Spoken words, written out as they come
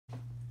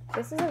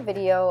This is a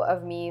video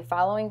of me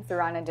following through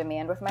on a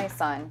demand with my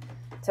son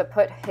to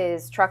put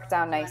his truck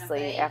down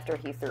nicely after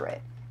he threw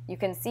it. You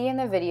can see in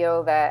the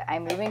video that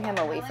I'm moving him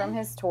away from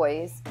his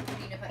toys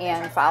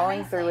and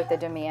following through with the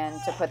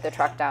demand to put the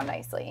truck down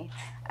nicely.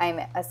 I'm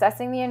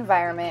assessing the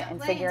environment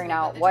and figuring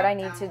out what I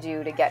need to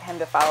do to get him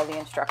to follow the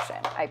instruction.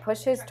 I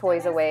push his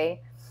toys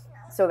away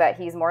so that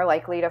he's more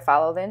likely to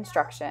follow the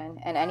instruction,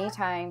 and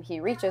anytime he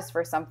reaches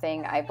for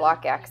something, I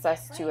block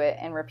access to it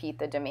and repeat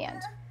the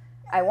demand.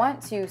 I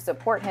want to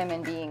support him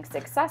in being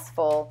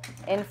successful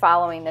in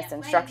following this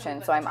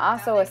instruction, so I'm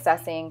also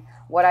assessing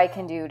what I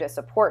can do to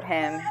support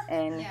him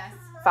in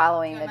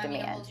following the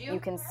demand.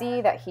 You can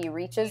see that he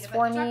reaches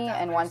for me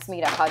and wants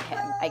me to hug him.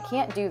 I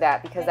can't do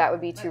that because that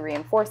would be too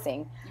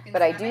reinforcing,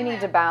 but I do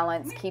need to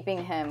balance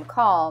keeping him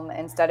calm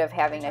instead of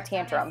having a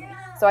tantrum,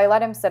 so I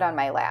let him sit on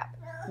my lap.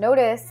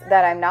 Notice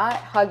that I'm not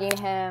hugging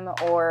him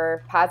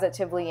or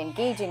positively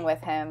engaging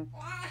with him.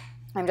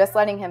 I'm just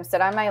letting him sit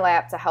on my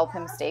lap to help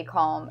him stay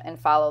calm and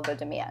follow the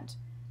demand.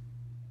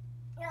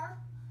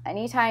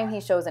 Anytime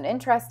he shows an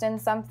interest in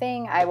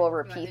something, I will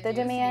repeat the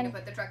demand,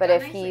 but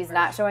if he's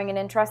not showing an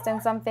interest in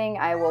something,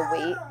 I will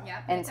wait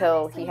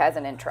until he has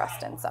an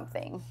interest in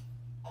something.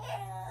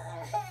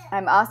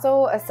 I'm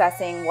also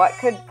assessing what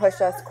could push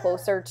us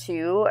closer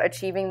to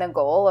achieving the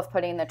goal of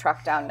putting the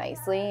truck down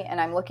nicely, and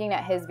I'm looking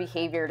at his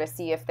behavior to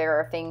see if there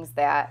are things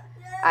that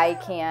I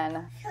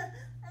can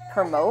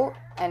promote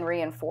and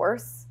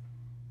reinforce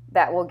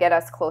that will get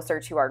us closer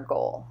to our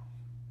goal.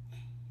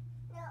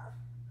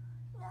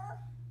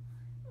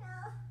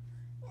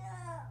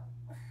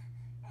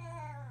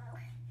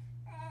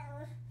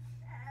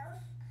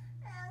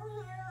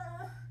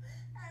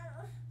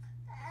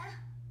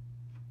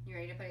 You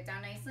ready to put it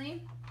down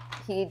nicely?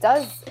 He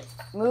does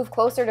move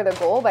closer to the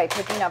goal by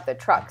picking up the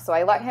truck, so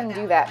I let him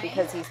do that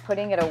because he's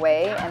putting it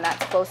away, and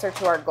that's closer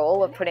to our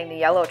goal of putting the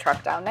yellow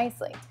truck down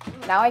nicely.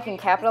 Now I can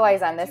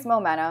capitalize on this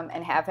momentum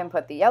and have him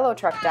put the yellow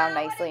truck down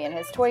nicely in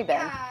his toy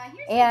bin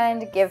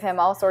and give him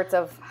all sorts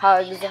of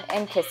hugs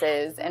and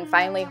kisses and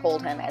finally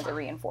hold him as a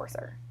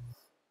reinforcer.